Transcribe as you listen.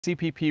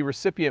CPP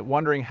recipient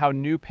wondering how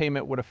new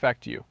payment would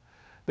affect you.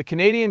 The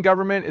Canadian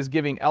government is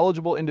giving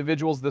eligible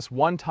individuals this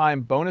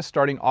one-time bonus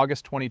starting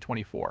August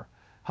 2024.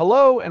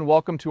 Hello and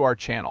welcome to our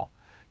channel.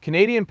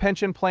 Canadian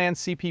Pension Plan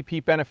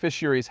CPP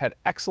beneficiaries had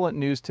excellent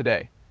news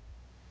today.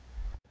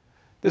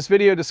 This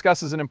video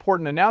discusses an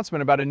important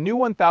announcement about a new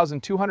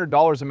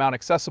 $1,200 amount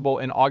accessible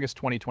in August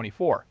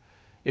 2024.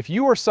 If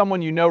you or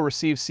someone you know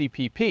receives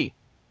CPP,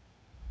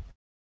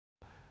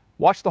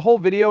 watch the whole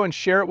video and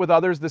share it with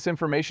others. This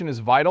information is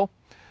vital.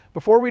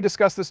 Before we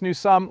discuss this new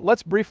sum,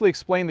 let's briefly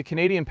explain the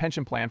Canadian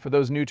Pension Plan for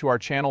those new to our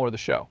channel or the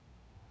show.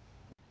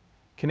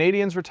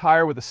 Canadians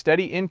retire with a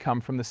steady income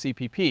from the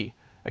CPP,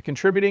 a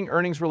contributing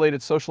earnings-related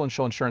social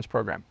insurance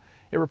program.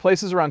 It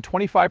replaces around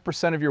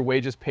 25% of your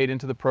wages paid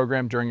into the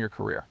program during your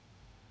career.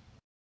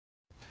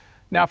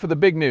 Now for the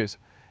big news.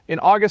 In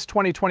August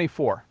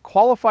 2024,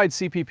 qualified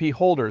CPP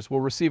holders will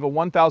receive a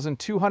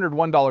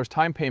 $1,201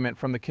 time payment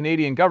from the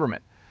Canadian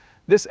government.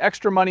 This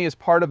extra money is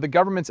part of the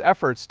government's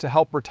efforts to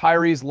help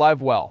retirees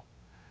live well.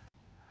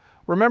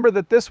 Remember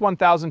that this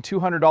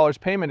 $1,200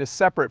 payment is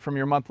separate from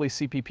your monthly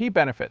CPP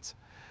benefits.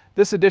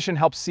 This addition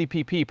helps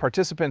CPP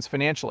participants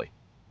financially.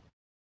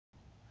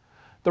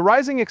 The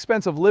rising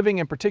expense of living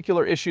and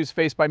particular issues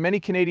faced by many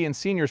Canadian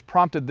seniors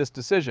prompted this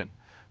decision.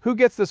 Who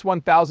gets this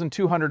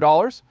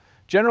 $1,200?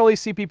 Generally,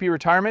 CPP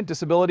retirement,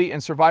 disability,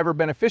 and survivor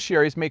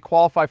beneficiaries may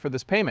qualify for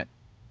this payment.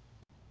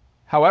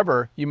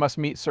 However, you must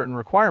meet certain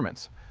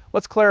requirements.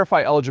 Let's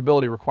clarify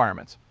eligibility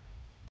requirements.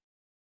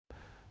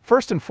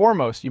 First and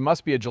foremost, you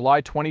must be a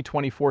July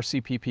 2024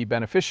 CPP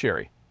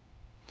beneficiary.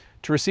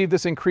 To receive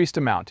this increased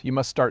amount, you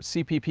must start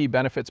CPP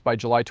benefits by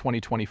July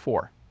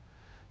 2024.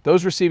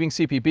 Those receiving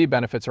CPP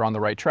benefits are on the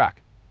right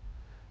track.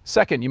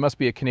 Second, you must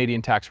be a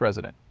Canadian tax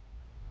resident.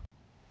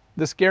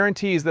 This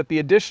guarantees that the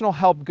additional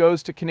help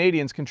goes to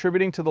Canadians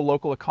contributing to the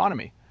local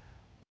economy.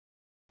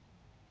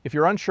 If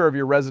you're unsure of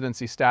your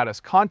residency status,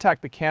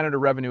 contact the Canada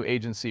Revenue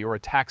Agency or a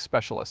tax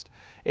specialist.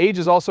 Age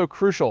is also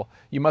crucial.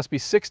 You must be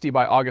 60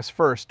 by August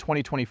 1st,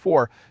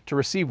 2024 to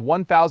receive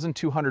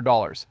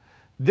 $1,200.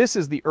 This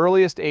is the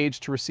earliest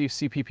age to receive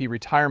CPP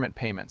retirement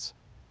payments.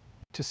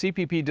 To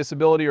CPP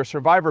disability or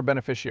survivor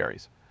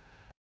beneficiaries,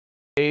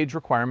 age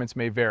requirements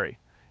may vary.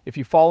 If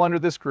you fall under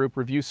this group,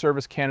 review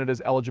Service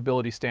Canada's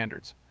eligibility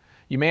standards.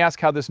 You may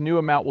ask how this new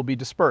amount will be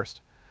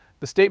dispersed.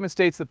 The statement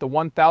states that the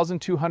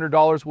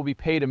 $1,200 will be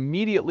paid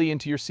immediately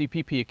into your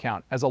CPP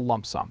account as a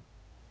lump sum.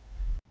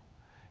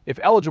 If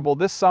eligible,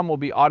 this sum will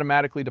be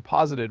automatically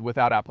deposited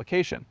without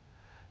application.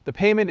 The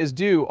payment is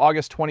due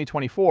August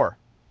 2024.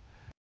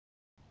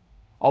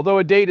 Although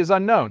a date is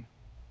unknown,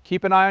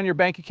 keep an eye on your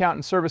bank account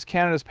and Service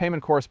Canada's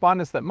payment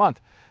correspondence that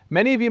month.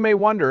 Many of you may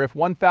wonder if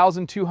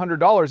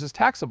 $1,200 is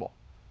taxable.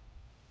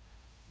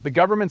 The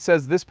government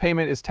says this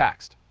payment is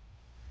taxed.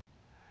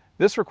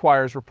 This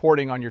requires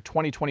reporting on your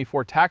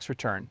 2024 tax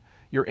return.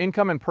 Your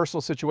income and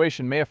personal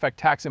situation may affect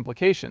tax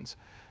implications.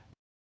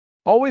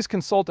 Always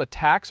consult a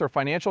tax or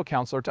financial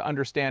counselor to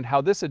understand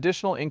how this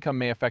additional income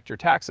may affect your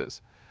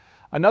taxes.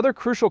 Another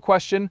crucial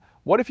question,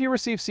 what if you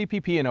receive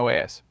CPP and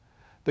OAS?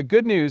 The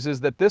good news is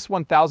that this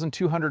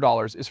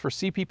 $1,200 is for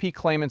CPP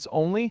claimants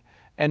only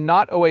and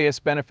not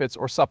OAS benefits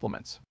or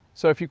supplements.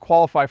 So if you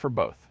qualify for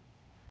both,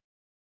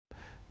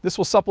 this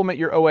will supplement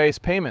your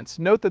OAS payments.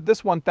 Note that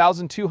this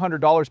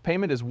 $1,200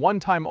 payment is one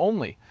time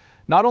only.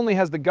 Not only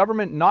has the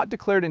government not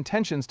declared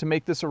intentions to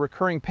make this a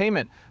recurring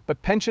payment,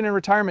 but pension and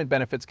retirement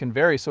benefits can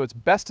vary, so it's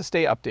best to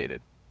stay updated.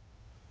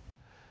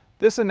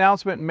 This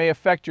announcement may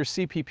affect your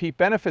CPP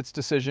benefits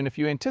decision if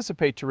you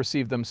anticipate to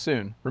receive them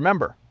soon.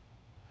 Remember,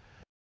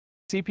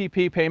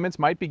 CPP payments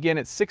might begin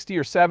at 60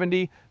 or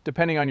 70,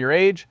 depending on your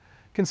age.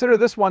 Consider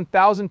this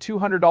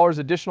 $1,200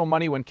 additional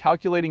money when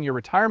calculating your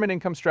retirement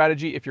income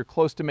strategy if you're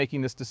close to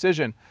making this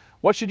decision.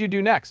 What should you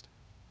do next?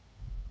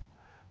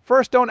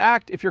 First, don't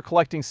act if you're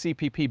collecting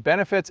CPP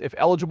benefits. If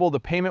eligible, the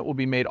payment will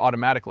be made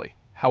automatically.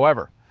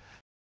 However,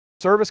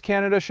 Service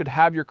Canada should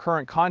have your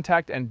current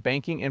contact and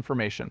banking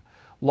information.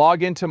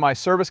 Log into My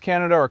Service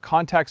Canada or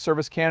contact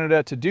Service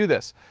Canada to do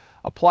this.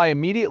 Apply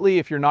immediately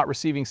if you're not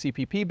receiving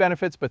CPP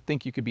benefits but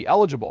think you could be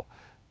eligible.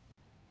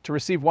 To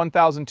receive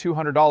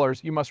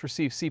 $1,200, you must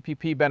receive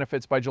CPP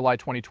benefits by July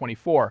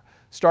 2024.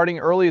 Starting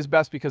early is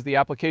best because the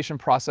application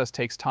process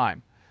takes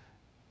time.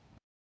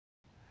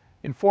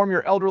 Inform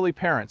your elderly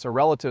parents or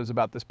relatives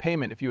about this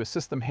payment if you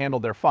assist them handle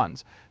their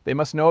funds. They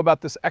must know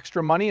about this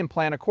extra money and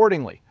plan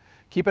accordingly.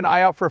 Keep an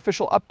eye out for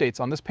official updates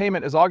on this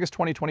payment as August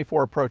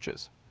 2024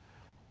 approaches.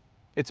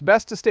 It's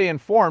best to stay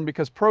informed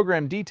because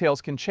program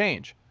details can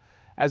change.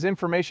 As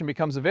information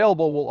becomes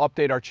available, we'll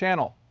update our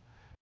channel.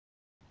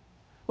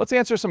 Let's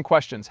answer some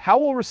questions. How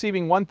will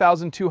receiving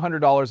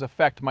 $1,200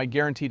 affect my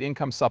guaranteed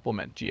income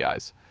supplement,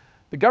 GIs?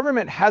 The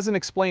government hasn't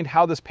explained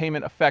how this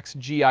payment affects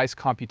GIs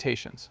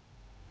computations.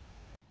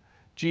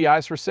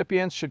 GIs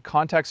recipients should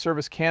contact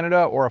Service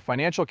Canada or a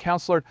financial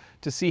counselor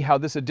to see how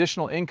this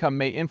additional income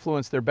may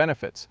influence their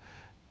benefits.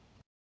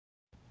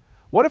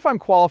 What if I'm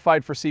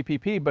qualified for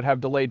CPP but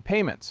have delayed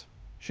payments?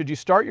 Should you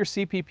start your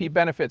CPP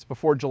benefits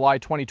before July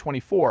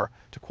 2024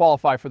 to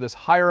qualify for this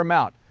higher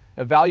amount?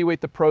 Evaluate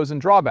the pros and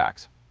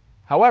drawbacks.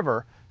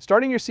 However,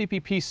 starting your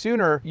CPP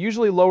sooner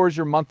usually lowers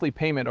your monthly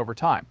payment over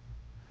time.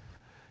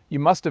 You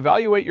must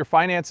evaluate your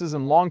finances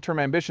and long-term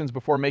ambitions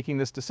before making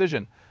this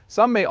decision.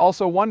 Some may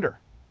also wonder,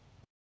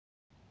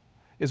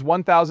 is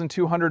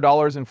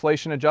 $1,200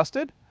 inflation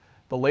adjusted?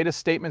 The latest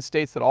statement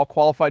states that all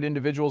qualified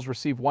individuals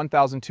receive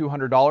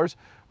 $1,200,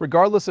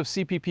 regardless of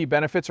CPP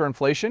benefits or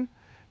inflation.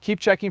 Keep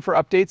checking for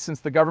updates since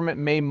the government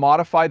may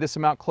modify this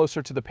amount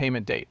closer to the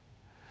payment date.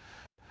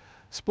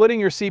 Splitting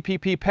your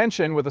CPP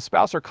pension with a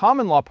spouse or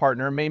common law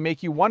partner may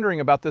make you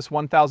wondering about this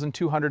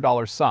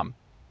 $1,200 sum.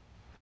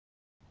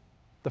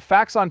 The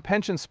facts on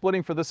pension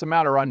splitting for this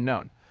amount are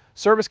unknown.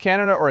 Service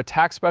Canada or a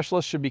tax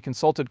specialist should be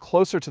consulted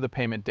closer to the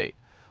payment date.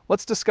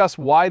 Let's discuss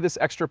why this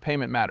extra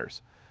payment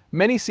matters.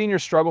 Many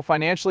seniors struggle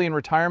financially in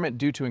retirement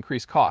due to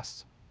increased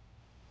costs.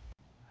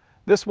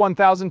 This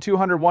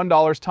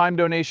 $1,201 time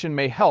donation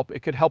may help. It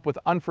could help with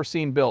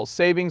unforeseen bills,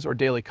 savings, or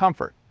daily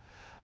comfort.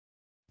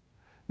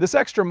 This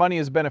extra money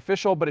is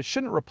beneficial, but it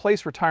shouldn't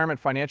replace retirement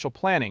financial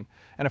planning.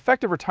 An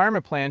effective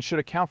retirement plan should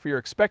account for your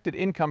expected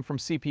income from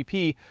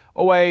CPP,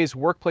 OAs,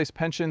 workplace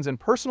pensions, and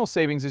personal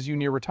savings as you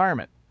near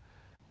retirement.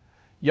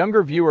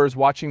 Younger viewers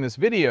watching this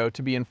video,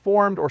 to be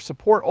informed or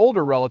support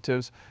older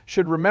relatives,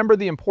 should remember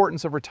the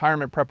importance of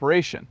retirement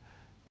preparation.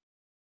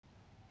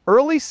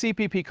 Early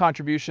CPP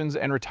contributions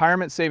and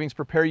retirement savings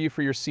prepare you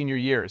for your senior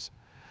years.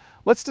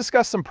 Let's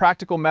discuss some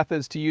practical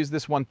methods to use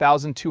this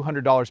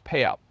 $1,200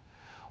 payout.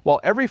 While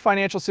every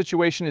financial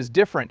situation is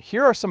different,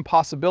 here are some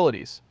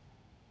possibilities.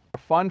 A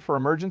fund for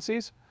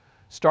emergencies.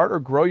 Start or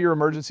grow your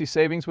emergency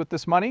savings with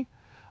this money.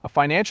 A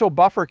financial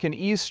buffer can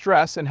ease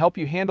stress and help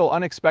you handle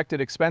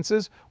unexpected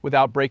expenses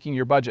without breaking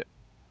your budget.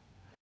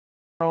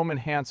 Home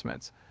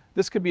enhancements.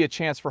 This could be a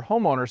chance for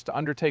homeowners to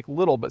undertake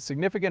little but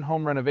significant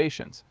home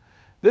renovations.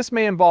 This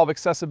may involve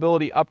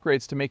accessibility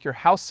upgrades to make your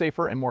house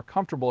safer and more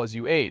comfortable as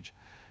you age.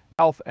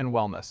 Health and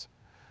wellness.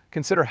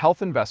 Consider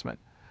health investment.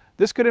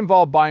 This could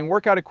involve buying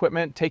workout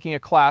equipment, taking a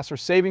class, or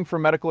saving for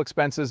medical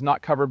expenses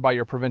not covered by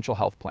your provincial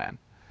health plan.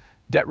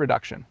 Debt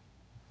reduction.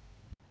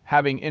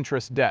 Having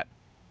interest debt.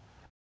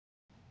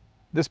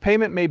 This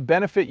payment may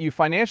benefit you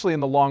financially in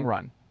the long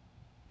run.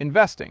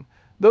 Investing.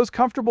 Those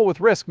comfortable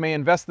with risk may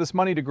invest this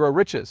money to grow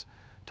riches.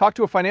 Talk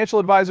to a financial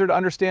advisor to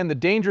understand the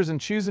dangers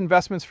and choose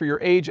investments for your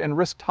age and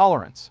risk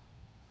tolerance.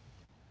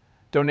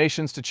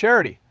 Donations to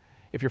charity.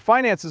 If your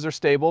finances are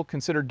stable,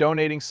 consider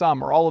donating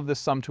some or all of this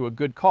sum to a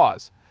good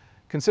cause.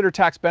 Consider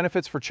tax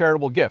benefits for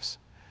charitable gifts.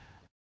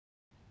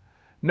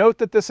 Note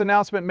that this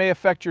announcement may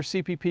affect your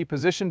CPP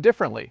position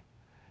differently.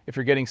 If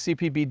you're getting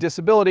CPP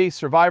disability,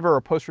 survivor,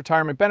 or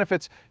post-retirement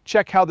benefits,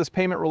 check how this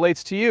payment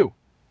relates to you.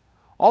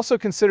 Also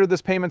consider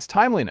this payment's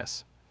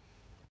timeliness.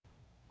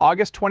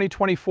 August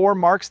 2024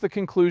 marks the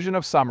conclusion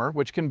of summer,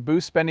 which can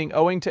boost spending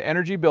owing to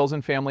energy bills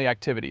and family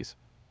activities.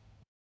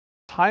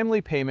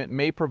 Timely payment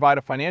may provide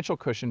a financial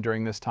cushion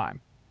during this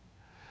time.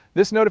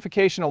 This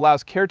notification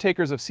allows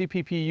caretakers of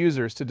CPP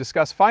users to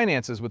discuss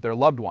finances with their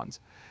loved ones.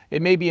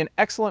 It may be an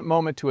excellent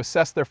moment to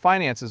assess their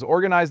finances,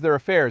 organize their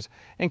affairs,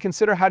 and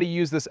consider how to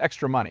use this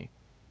extra money.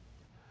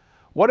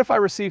 What if I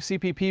receive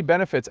CPP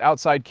benefits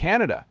outside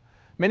Canada?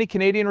 Many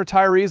Canadian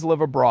retirees live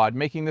abroad,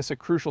 making this a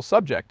crucial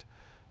subject.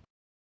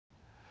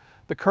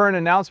 The current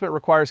announcement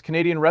requires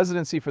Canadian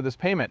residency for this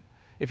payment.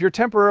 If you're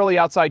temporarily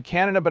outside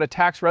Canada but a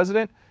tax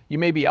resident, you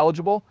may be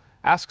eligible.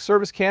 Ask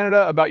Service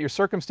Canada about your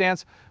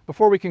circumstance.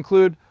 Before we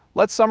conclude,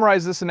 let's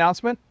summarize this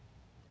announcement.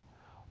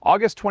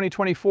 August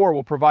 2024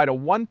 will provide a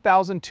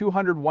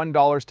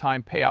 $1,201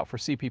 time payout for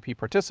CPP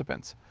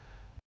participants.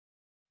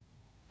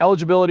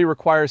 Eligibility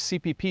requires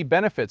CPP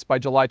benefits by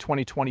July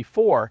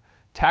 2024,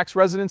 tax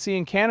residency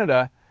in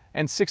Canada,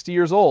 and 60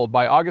 years old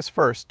by August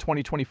 1,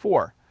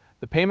 2024.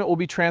 The payment will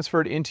be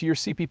transferred into your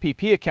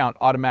CPP account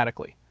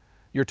automatically.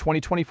 Your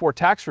 2024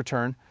 tax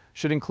return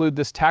should include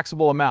this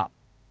taxable amount.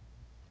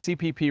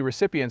 CPP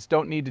recipients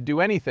don't need to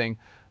do anything,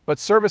 but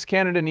Service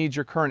Canada needs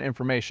your current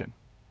information.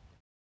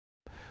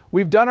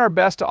 We've done our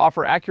best to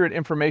offer accurate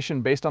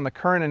information based on the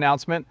current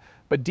announcement,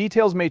 but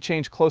details may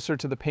change closer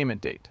to the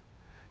payment date.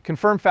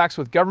 Confirm facts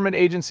with government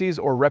agencies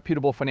or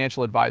reputable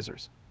financial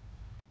advisors.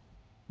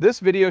 This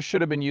video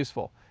should have been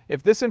useful.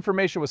 If this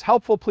information was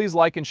helpful, please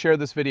like and share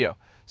this video.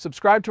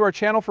 Subscribe to our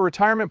channel for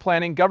retirement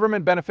planning,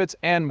 government benefits,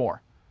 and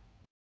more.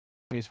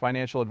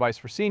 Financial advice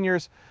for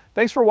seniors.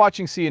 Thanks for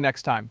watching. See you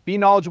next time. Be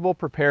knowledgeable,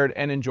 prepared,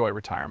 and enjoy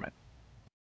retirement.